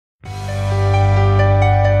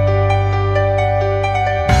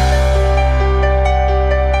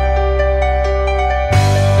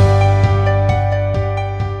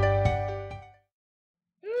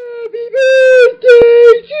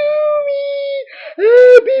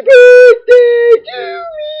Happy birthday to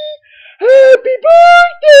me! Happy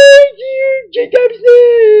birthday, dear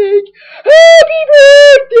JakeThehappySnake's! Happy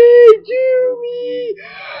birthday to me!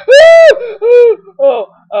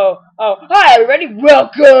 Hi everybody,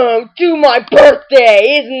 welcome to my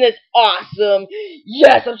birthday! Isn't this awesome?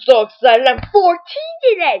 Yes, I'm so excited. I'm 14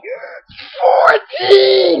 today!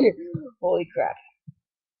 14! Holy crap.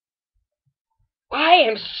 I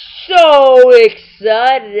am so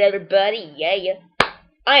excited, everybody. Yeah.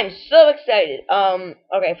 I am so excited.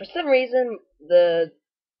 Okay, for some reason, the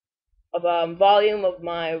volume of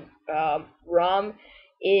my ROM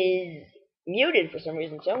is muted for some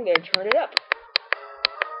reason, so I'm gonna turn it up.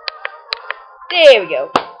 There we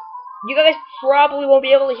go. You guys probably won't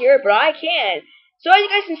be able to hear it, but I can. So as you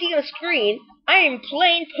guys can see on the screen, I am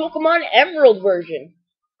playing Pokemon Emerald version.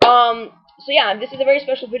 So yeah, this is a very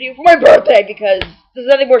special video for my birthday because there's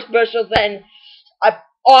nothing more special than an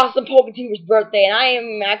awesome Poketuber's birthday, and I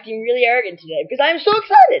am acting really arrogant today because I am so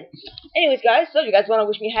excited. Anyways, guys, so if you guys want to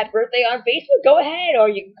wish me a happy birthday on Facebook, go ahead, or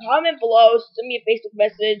you can comment below, send me a Facebook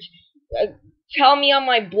message, tell me on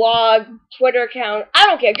my blog, Twitter account. I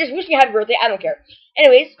don't care. Just wish me a happy birthday. I don't care.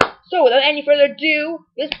 Anyways, so without any further ado,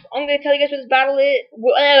 I'm gonna tell you guys what this battle is.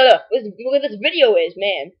 What this video is,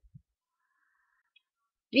 man.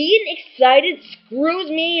 Being excited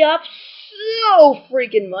screws me up so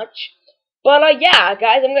freaking much. But yeah,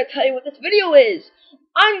 guys, I'm gonna tell you what this video is.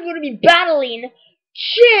 I'm gonna be battling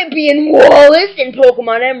Champion Wallace in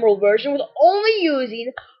Pokemon Emerald version with only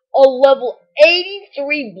using a level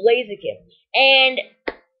 83 Blaziken. And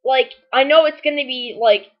like, I know it's gonna be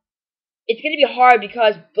hard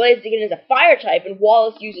because Blaziken is a fire type and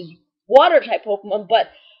Wallace uses water type Pokemon, but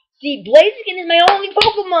see, Blaziken is my only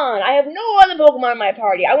Pokemon! I have no other Pokemon in my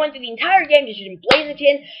party. I went through the entire game just using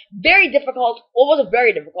Blaziken. Very difficult. Well, it wasn't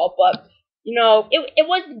very difficult, but, you know, it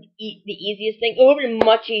wasn't the easiest thing. It would have been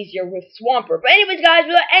much easier with Swampert. But anyways, guys,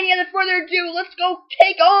 without any other further ado, let's go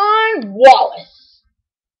take on Wallace!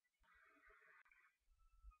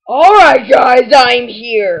 Alright, guys, I'm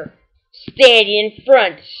here. Standing in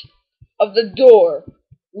front of the door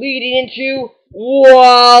leading into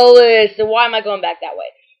Wallace. So why am I going back that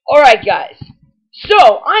way? Alright, guys. So,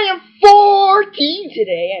 I am 14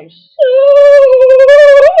 today. I'm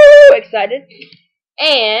so excited.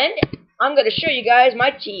 And I'm going to show you guys my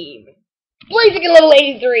team. Blaziken level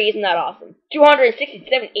 83. Isn't that awesome?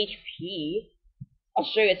 267 HP. I'll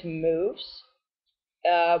show you its moves.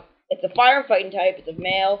 It's a fire and fighting type. It's a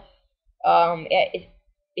male.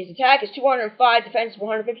 His attack is 205, defense is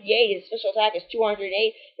 158, his special attack is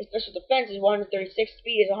 208, his special defense is 136,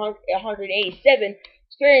 speed is 187,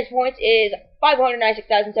 experience points is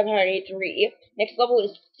 596,783, next level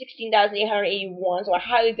is 16,881, so I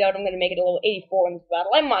highly doubt I'm going to make it a level 84 in this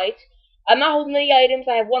battle. I might. I'm not holding any items,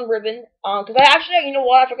 I have one ribbon, because I actually, you know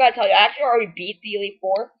what, I forgot to tell you, I actually already beat the Elite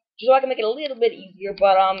Four, just so I can make it a little bit easier,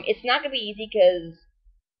 but it's not going to be easy because,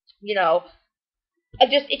 you know, it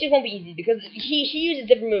just won't be easy because he uses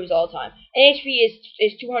different moves all the time. And HP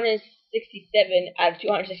is 267 out of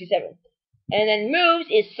 267. And then moves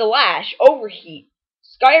is Slash, Overheat,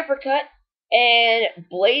 Sky Uppercut, and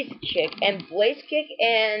Blaze Kick. And Blaze Kick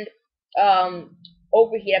and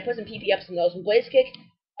Overheat, I put some PP ups in those. And Blaze Kick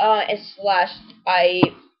and Slash, I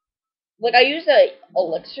used a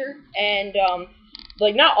Elixir, and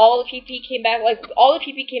like not all the PP came back. Like all the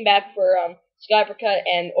PP came back for Sky Uppercut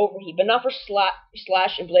and Overheat, but not for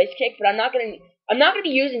Slash and Blaze Kick. But I'm not gonna be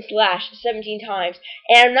using Slash 17 times,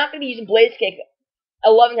 and I'm not gonna be using Blaze Kick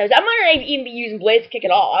 11 times. I might not even be using Blaze Kick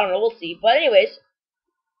at all. I don't know. We'll see. But anyways,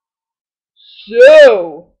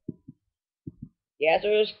 so yeah, so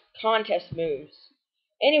there's contest moves.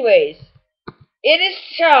 Anyways, it is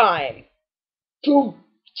time to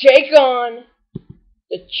take on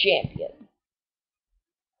the champion.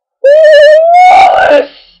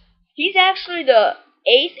 Wallace! He's actually the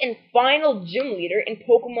 8th and final gym leader in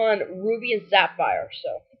Pokemon Ruby and Sapphire,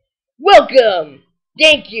 so welcome!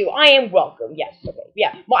 Thank you, I am welcome, yes, okay,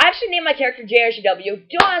 yeah. Well, I actually named my character JRCW,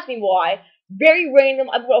 don't ask me why, very random,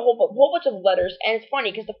 I wrote a whole bunch of letters, and it's funny,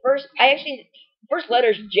 because the first letter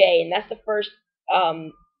is J, and that's the first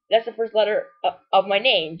letter of my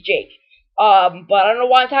name, Jake. But I don't know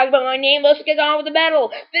why I'm talking about my name. Let's get on with the battle.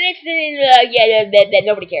 The next thing,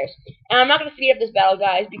 nobody cares. And I'm not gonna speed up this battle,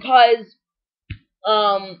 guys, because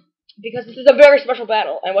this is a very special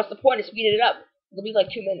battle. And what's the point of speeding it up? It'll be like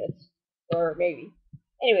 2 minutes, or maybe.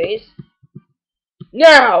 Anyways,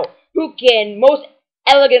 now who can most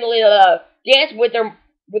elegantly dance with their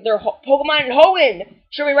Pokemon and Hoenn?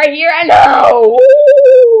 Show me right here and now.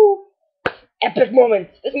 Woo! Epic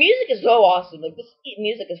moments. This music is so awesome. Like, this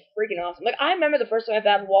music is freaking awesome. Like, I remember the first time I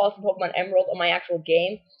battled Wallace in Pokemon Emerald on my actual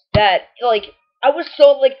game. That, like, I was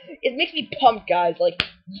so, like, it makes me pumped, guys. Like,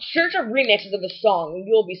 search up remixes of the song, and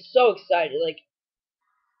you'll be so excited. Like,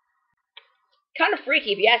 kind of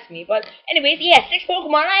freaky if you ask me. But, anyways, he has 6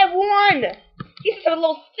 Pokemon, I have 1! He's a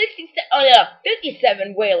level 67, oh yeah,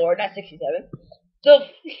 57 Wailord, not 67. So,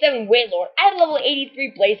 57 Wailord. I have level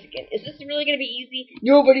 83 Blaziken. Is this really going to be easy?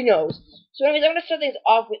 Nobody knows. So anyways, I'm going to start things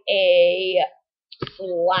off with a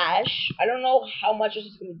Slash. I don't know how much this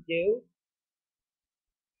is going to do.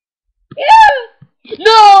 Yeah!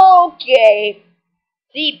 No! Okay.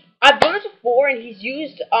 See, I've done this before, and he's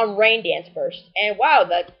used Rain Dance first. And wow,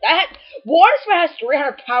 that had... Water Spray has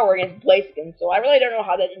 300 power against Blaziken, so I really don't know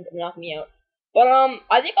how that didn't knock me out. But,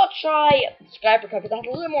 I think I'll try Sky Uppercut, because it has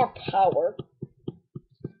a little more power.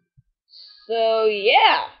 So,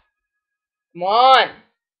 yeah. Come on.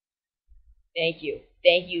 Thank you.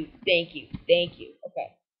 Thank you. Thank you. Thank you.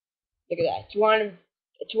 Okay. Look at that.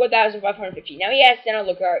 2,550. Now he has sent out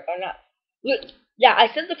Lucario. Or not. Yeah, I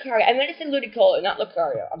said Lucario. I meant to say Ludicolo, not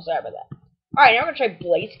Lucario. I'm sorry about that. Alright, now we're going to try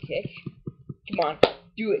Blaze Kick. Come on.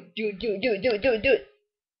 Do it. Do it. Do it. Do it. Do it. Do it. Do it.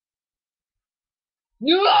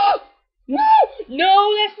 No! No!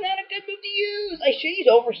 No, that's not a good move to use. I should use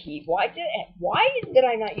Overheat. Why did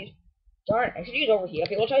I not use... Darn, I should use Overheat.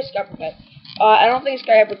 Okay, we'll try Sky Uppercut. I don't think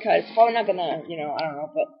Sky Uppercut is probably not gonna, you know, I don't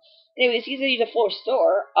know, but anyways, he's gonna use a Floor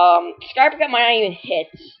Store. Sky Uppercut might not even hit.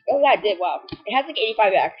 Oh yeah, it did, wow. It has like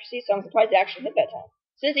 85 accuracy, so I'm surprised it actually hit that time.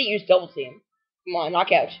 Since they used Double Team. Come on,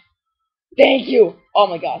 knockout. Thank you! Oh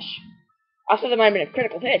my gosh. I thought that might have been a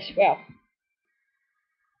critical hit. Wow.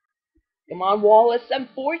 Come on, Wallace, I'm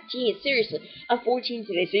 14. Seriously, I'm 14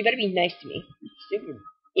 today, so you better be nice to me. You stupid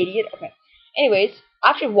idiot. Okay. Anyways,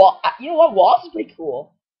 actually, you know what? Wallace is pretty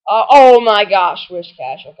cool. Oh my gosh, Wish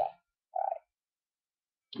Cash. Okay.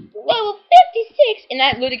 Alright. Level 56! And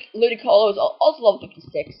that Ludicolo is also level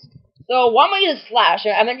 56. So, why am I using Slash?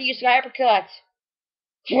 I meant to use Sky Uppercut.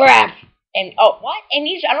 Crap! And, oh, what?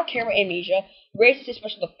 Amnesia? I don't care about Amnesia. Raises his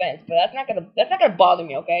special defense, but that's not gonna bother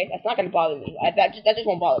me, okay? That's not gonna bother me. That just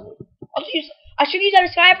won't bother me. I should use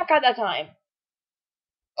that Sky Uppercut that time.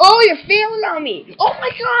 Oh, you're failing on me! Oh my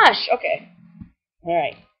gosh! Okay.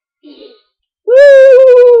 Alright.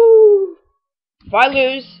 Woo! If I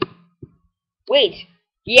lose... Wait.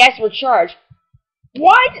 He has to recharge.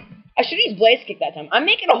 What? I should use Blaze Kick that time. I'm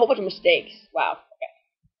making a whole bunch of mistakes. Wow. Okay.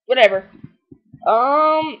 Whatever.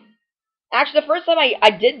 Actually, the first time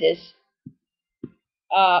I did this...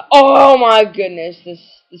 oh my goodness.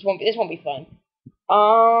 This won't be fun.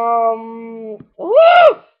 Woo!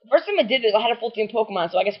 The first time I did this, I had a full team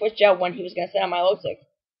Pokemon, so I could switch out when he was going to send out Milotic.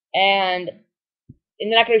 And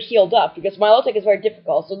then I could have healed up, because Milotic is very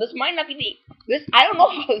difficult, so this might not be I don't know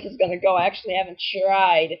how this is gonna go, actually, I haven't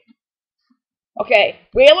tried. Okay,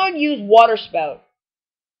 Wailord used Water Spout.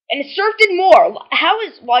 And Surf did more! Well,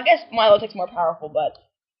 I guess Milotic's more powerful, but...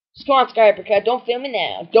 Come on, Sky Uppercut, don't fail me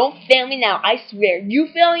now. Don't fail me now, I swear. You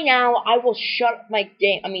fail me now, I will shut my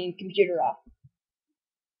computer off.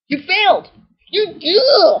 You failed! You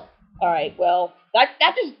do! Alright, well, that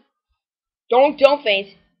just... Don't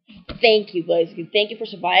faint. Thank you, Blaziken. Thank you for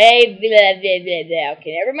surviving.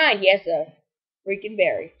 Okay, never mind. He has a freaking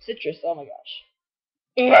berry. Citrus. Oh my gosh.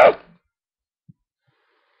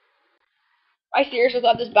 I seriously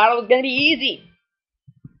thought this battle was gonna be easy.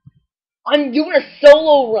 I'm doing a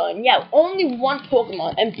solo run. Yeah, only one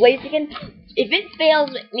Pokemon. And Blaziken, if it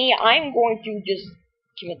fails me, I'm going to just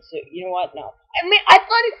commit suit. You know what? No. I mean, I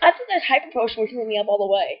thought that Hyper Potion would heal me up all the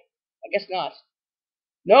way. I guess not.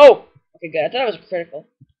 No. Okay, good. I thought it was critical.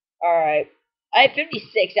 Alright. I have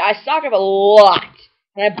 56. I stocked up a lot.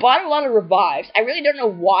 And I bought a lot of revives. I really don't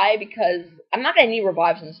know why, because I'm not going to need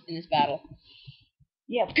revives in this battle.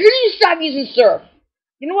 Yeah, can you stop using Surf?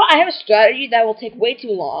 You know what? I have a strategy that will take way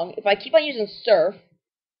too long. If I keep on using Surf,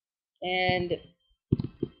 and...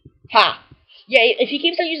 Ha! Yeah, if he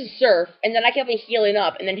keeps on using Surf, and then I keep on healing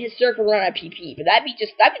up, and then his Surf will run out of PP. But that would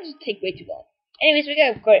just take way too long. Anyways, we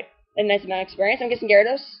got quite a nice amount of experience. I'm guessing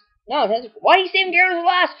Gyarados. No, why are you saving Gyarados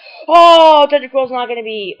last? Oh, Tentacruel's not gonna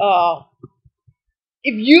be. Oh,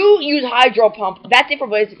 if you use Hydro Pump, that's it for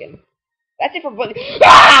Blaziken. That's it for Blaziken.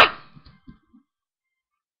 Ah!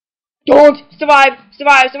 Don't survive!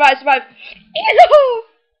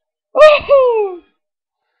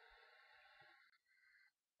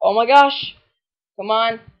 Oh my gosh! Come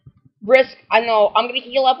on, Brisk. I know. I'm gonna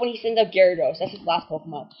heal up when he sends out Gyarados. That's his last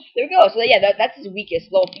Pokemon. There we go. So yeah, that's his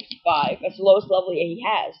weakest, level 55. That's the lowest level he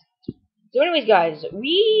has. So anyways, guys,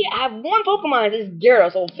 we have one Pokemon. This is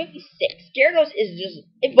Gyarados, level 56. Gyarados is just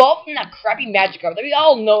evolved from that crappy Magikarp that we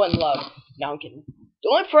all know and love. No, I'm kidding. The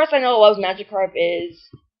only person I know who loves Magikarp is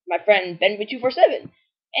my friend Ben247.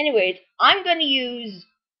 Anyways, I'm gonna use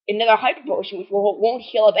another Hyper Potion, which won't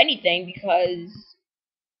heal up anything because,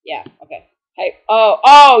 yeah, okay. Hey,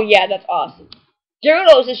 oh yeah, that's awesome.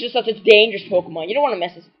 Gyarados is just such a dangerous Pokemon. You don't want to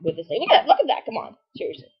mess with this thing. Look at that. Come on,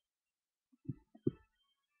 seriously.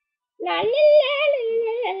 La, la,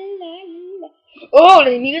 la, la, la. Oh,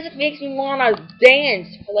 the music makes me wanna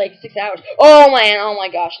dance for like 6 hours. Oh man, oh my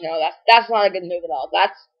gosh, no, that's not a good move at all.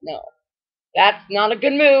 That's not a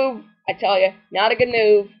good move. I tell you, not a good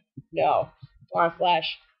move. No, come on,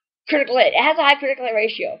 Flash. Critical hit. It has a high critical hit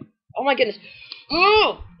ratio. Oh my goodness.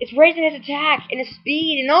 Ooh, it's raising its attack and its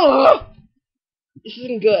speed, and oh, this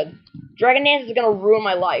isn't good. Dragon Dance is gonna ruin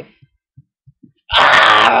my life.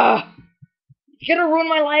 Ah! It's gonna ruin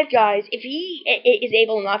my life, guys. If he is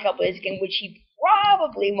able to knock out Blaziken, which he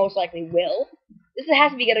probably most likely will, this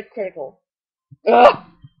has to be a critical. Ugh!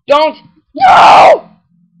 Don't! No!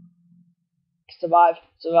 Survive,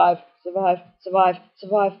 survive, survive, survive,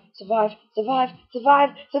 survive, survive, survive, survive,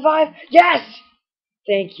 survive. Yes!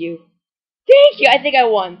 Thank you. Thank you! I think I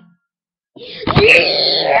won.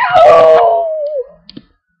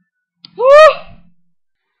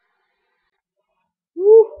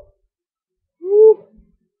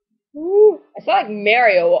 I sound like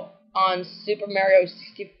Mario on Super Mario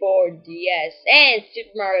 64 DS and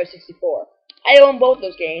Super Mario 64. I own both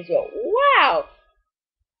those games, but wow!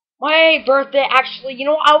 My birthday actually, you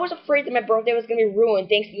know, I was afraid that my birthday was going to be ruined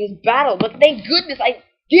thanks to this battle, but thank goodness I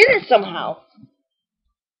did it somehow.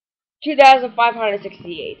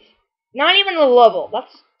 2,568. Not even a level.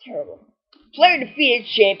 That's terrible. Player defeated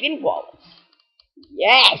Champion Wallace.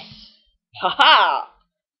 Yes! Haha!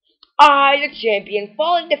 I, the champion,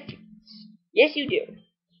 fall in defeat. Yes, you do.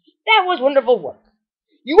 That was wonderful work.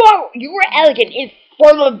 You were elegant in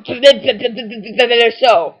form of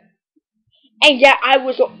so. And yet I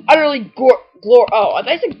was so utterly oh, I thought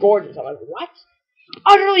I said gorgeous. I'm like, what?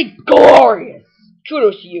 Utterly glorious.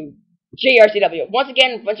 Kudos to you, JRCW. Once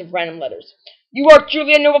again, a bunch of random letters. You are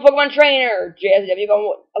truly a noble Pokemon trainer. JRCW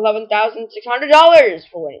got $11,600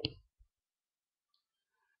 for winning.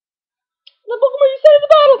 The Pokemon you said in the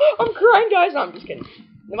battle. I'm crying, guys. No, I'm just kidding.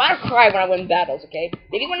 No matter cry when I win battles, okay?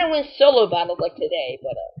 Maybe when I win solo battles like today,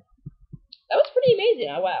 but that was pretty amazing.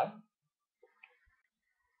 Oh wow.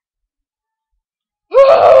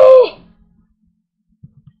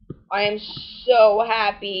 I am so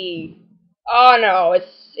happy. Oh no,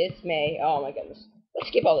 it's May. Oh my goodness. Let's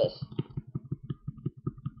skip all this.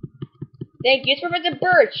 Thank you. It's Professor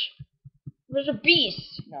Birch. Professor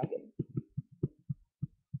Beast. No, I'm kidding.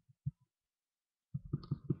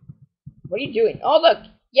 What are you doing? Oh look.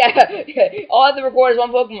 Yeah. All I have to record is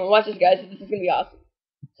one Pokemon. Watch this, guys. This is gonna be awesome.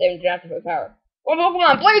 Saving draft for power. One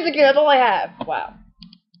Pokemon. Blaziken. That's all I have. Wow.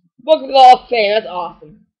 Welcome to the Hall of Fame. That's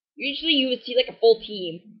awesome. Usually you would see like a full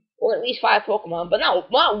team. Or at least 5 Pokemon. But not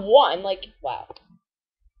one. Like, wow.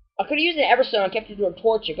 I could have used an Everstone and kept it to a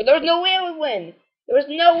Torchic. But there was no way I would win. There was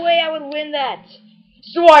no way I would win that.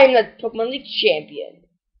 So I am the Pokemon League champion.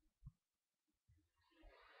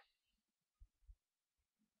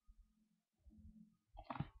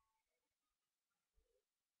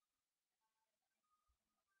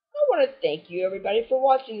 I want to thank you, everybody, for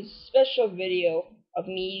watching this special video of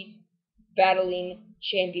me battling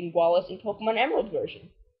Champion Wallace in Pokemon Emerald version.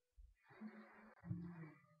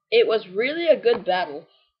 It was really a good battle,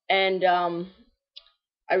 and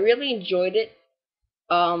I really enjoyed it.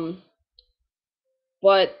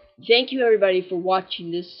 But thank you, everybody, for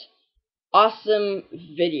watching this awesome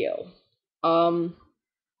video.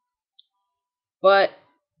 But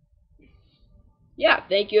yeah,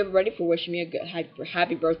 thank you, everybody, for wishing me a good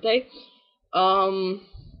happy birthday. And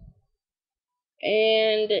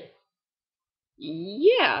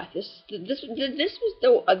yeah, this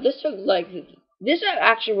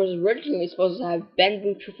actually was originally supposed to have Ben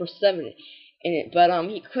Blue 247 in it, but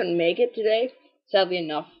he couldn't make it today, sadly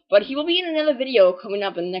enough. But he will be in another video coming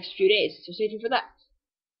up in the next few days, so stay tuned for that.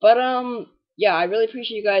 But yeah, I really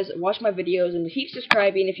appreciate you guys watching my videos and keep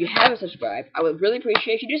subscribing. If you haven't subscribed, I would really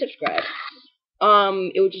appreciate if you do subscribe.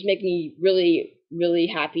 It would just make me really, really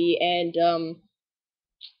happy, and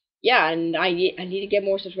yeah, and I need to get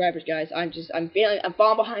more subscribers, guys. I'm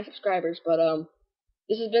falling behind subscribers, but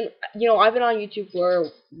this has been, you know, I've been on YouTube for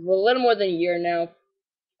a little more than a year now.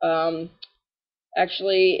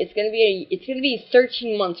 Actually, it's gonna be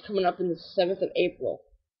 13 months coming up in the 7th of April.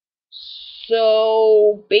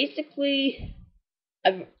 So basically,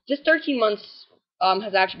 this 13 months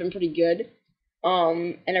has actually been pretty good.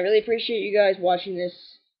 And I really appreciate you guys watching this.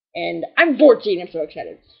 And I'm 14. I'm so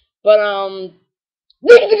excited. But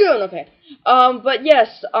okay. But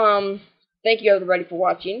yes. Thank you everybody for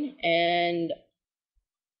watching, and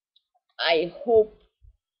I hope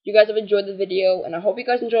you guys have enjoyed the video, and I hope you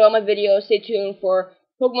guys enjoy all my videos. Stay tuned for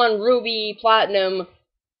Pokemon Ruby, Platinum,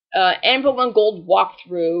 and Pokemon Gold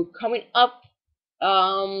walkthrough coming up.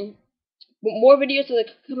 More videos are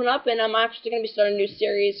coming up, and I'm actually going to be starting a new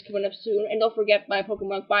series coming up soon. And don't forget my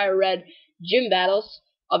Pokemon Fire Red gym battles.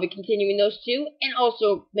 I'll be continuing those too, and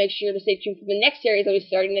also make sure to stay tuned for the next series I'll be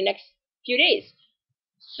starting the next few days.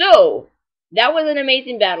 So, that was an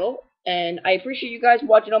amazing battle, and I appreciate you guys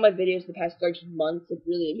watching all my videos the past 13 months. It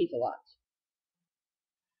really means a lot.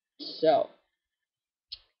 So,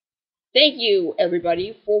 thank you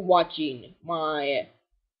everybody for watching my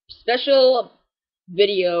special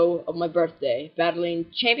video of my birthday, battling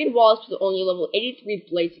Champion Wallace with only level 83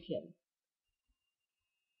 Blaziken.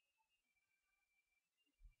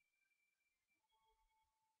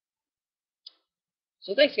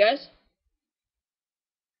 So thanks guys,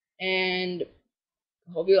 and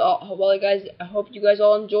I hope you guys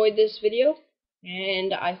all enjoyed this video,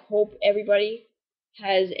 and I hope everybody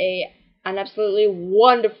has an absolutely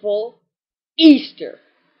wonderful Easter.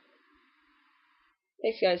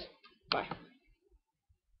 Thanks guys. Bye.